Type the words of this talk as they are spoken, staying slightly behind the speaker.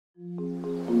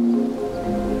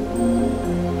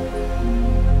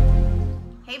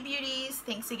Hey beauties,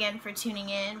 thanks again for tuning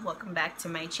in. Welcome back to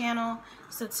my channel.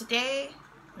 So today,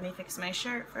 let me fix my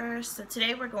shirt first. So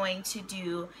today we're going to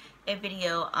do a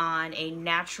video on a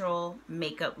natural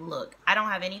makeup look. I don't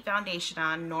have any foundation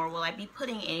on, nor will I be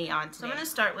putting any on today. So I'm going to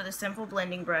start with a simple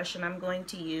blending brush, and I'm going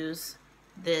to use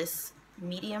this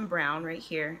medium brown right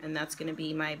here, and that's going to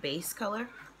be my base color.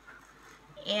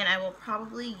 And I will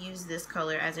probably use this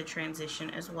color as a transition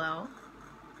as well,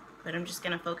 but I'm just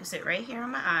going to focus it right here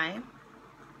on my eye.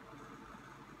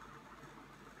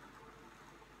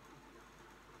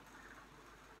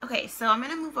 Okay, so I'm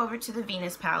going to move over to the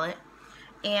Venus palette,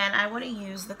 and I want to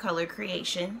use the color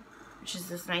Creation, which is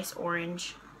this nice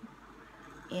orange,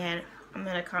 and I'm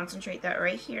going to concentrate that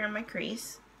right here in my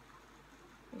crease.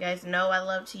 You guys know I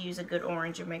love to use a good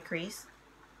orange in my crease.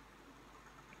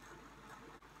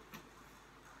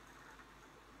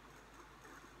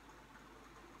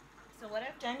 So what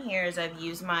I've done here is I've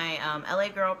used my LA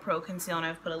Girl Pro Conceal, and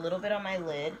I've put a little bit on my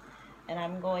lid, and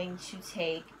I'm going to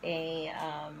take a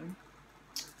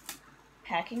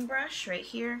packing brush right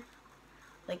here,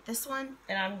 like this one,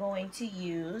 and I'm going to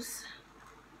use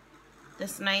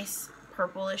this nice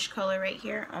purplish color right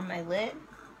here on my lid.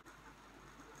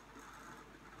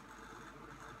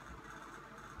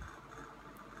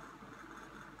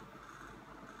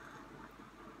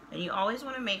 And you always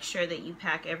want to make sure that you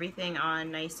pack everything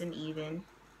on nice and even.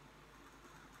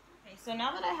 Okay, so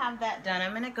now that I have that done,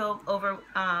 I'm going to go over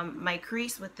my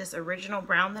crease with this original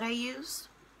brown that I used,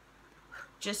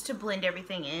 just to blend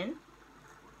everything in,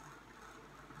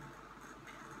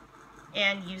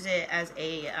 and use it as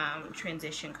a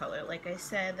transition color, like I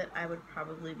said that I would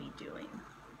probably be doing.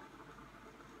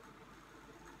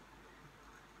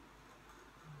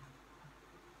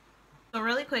 So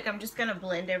really quick, I'm just going to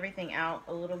blend everything out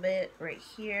a little bit right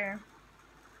here.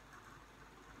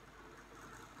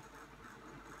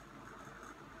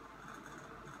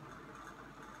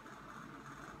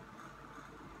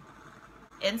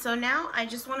 And so now I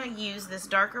just want to use this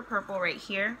darker purple right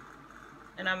here,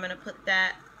 and I'm going to put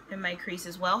that in my crease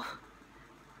as well,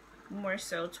 more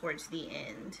so towards the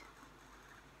end,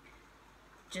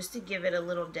 just to give it a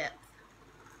little depth.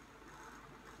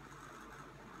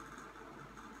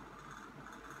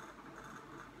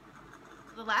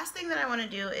 The last thing that I want to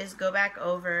do is go back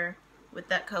over with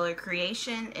that color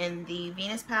Creation in the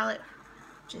Venus palette,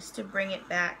 just to bring it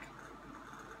back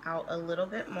out a little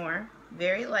bit more,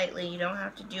 very lightly. You don't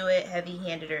have to do it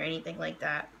heavy-handed or anything like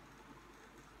that.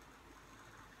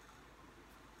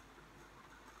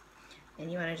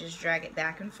 And you want to just drag it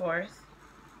back and forth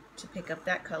to pick up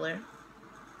that color.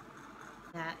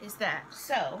 That is that.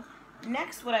 So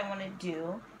next, what I want to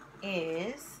do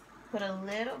is put a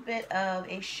little bit of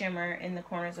a shimmer in the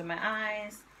corners of my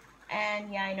eyes.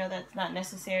 And yeah, I know that's not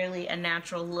necessarily a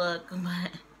natural look,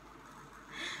 but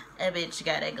a bitch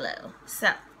gotta glow. So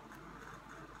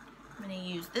I'm going to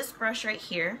use this brush right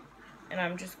here, and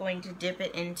I'm just going to dip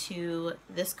it into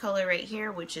this color right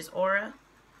here, which is Aura,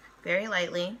 very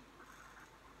lightly.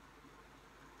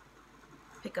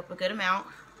 Pick up a good amount,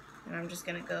 and I'm just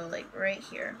going to go like right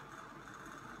here.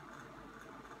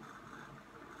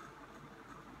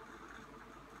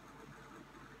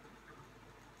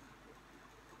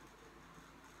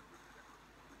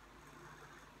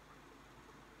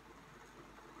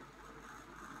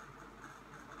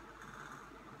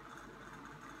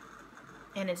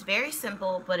 And it's very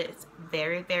simple, but it's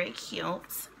very, very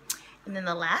cute. And then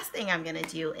the last thing I'm going to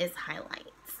do is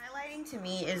highlight. Highlighting to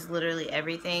me is literally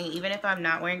everything. Even if I'm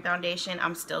not wearing foundation,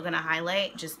 I'm still going to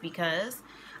highlight just because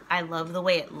I love the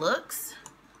way it looks.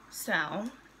 So,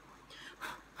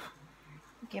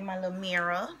 get my little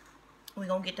mirror. We're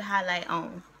going to get the highlight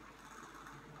on.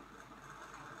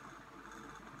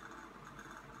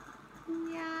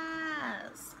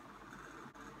 Yes.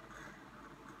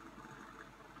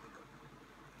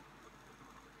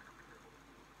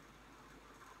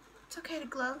 It's okay to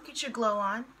glow. Get your glow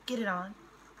on. Get it on.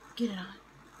 Get it on.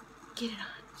 Get it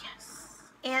on. Yes.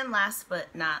 And last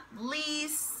but not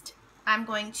least, I'm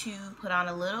going to put on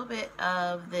a little bit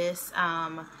of this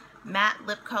matte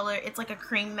lip color. It's like a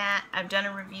cream matte. I've done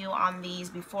a review on these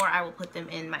before. I will put them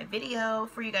in my video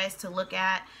for you guys to look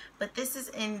at. But this is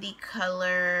in the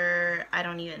color, I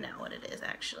don't even know what it is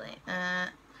actually. I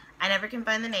never can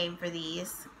find the name for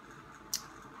these.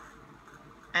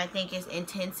 I think it's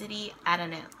Intensity. I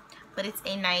don't know. But it's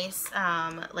a nice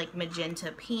like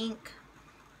magenta pink.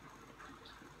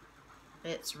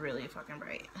 It's really fucking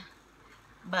bright.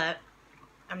 But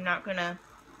I'm not gonna,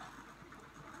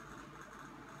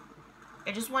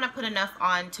 I just want to put enough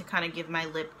on to kind of give my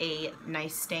lip a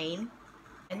nice stain.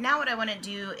 And now what I want to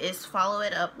do is follow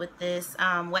it up with this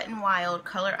Wet n Wild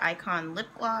Color Icon Lip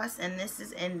Gloss, and this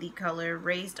is in the color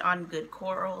Raised on Good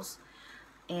Corals.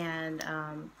 And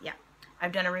yeah,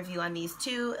 I've done a review on these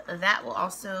too. That will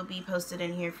also be posted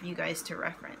in here for you guys to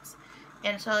reference.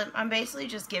 And so I'm basically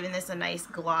just giving this a nice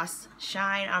gloss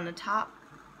shine on the top.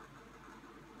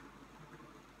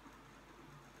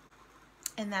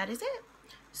 And that is it.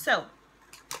 So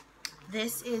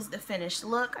this is the finished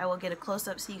look. I will get a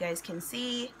close-up so you guys can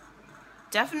see.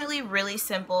 Definitely really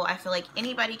simple. I feel like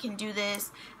anybody can do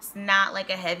this. It's not like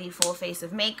a heavy full face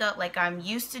of makeup like I'm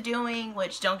used to doing,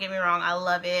 which don't get me wrong, I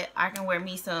love it. I can wear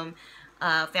me some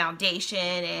foundation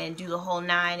and do the whole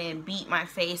 9 and beat my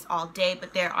face all day,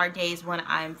 but there are days when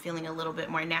I'm feeling a little bit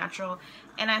more natural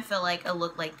and I feel like a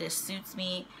look like this suits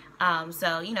me.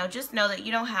 So, you know, just know that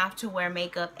you don't have to wear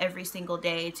makeup every single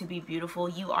day to be beautiful.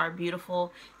 You are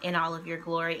beautiful in all of your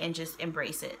glory, and just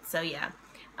embrace it. So yeah,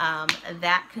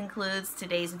 that concludes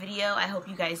today's video. I hope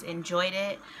you guys enjoyed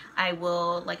it. I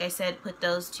will, like I said, put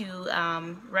those 2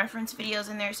 reference videos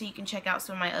in there so you can check out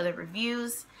some of my other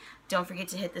reviews. Don't forget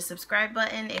to hit the subscribe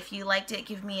button. If you liked it,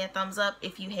 give me a thumbs up.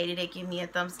 If you hated it, give me a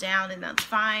thumbs down, and that's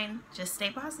fine. Just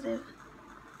stay positive.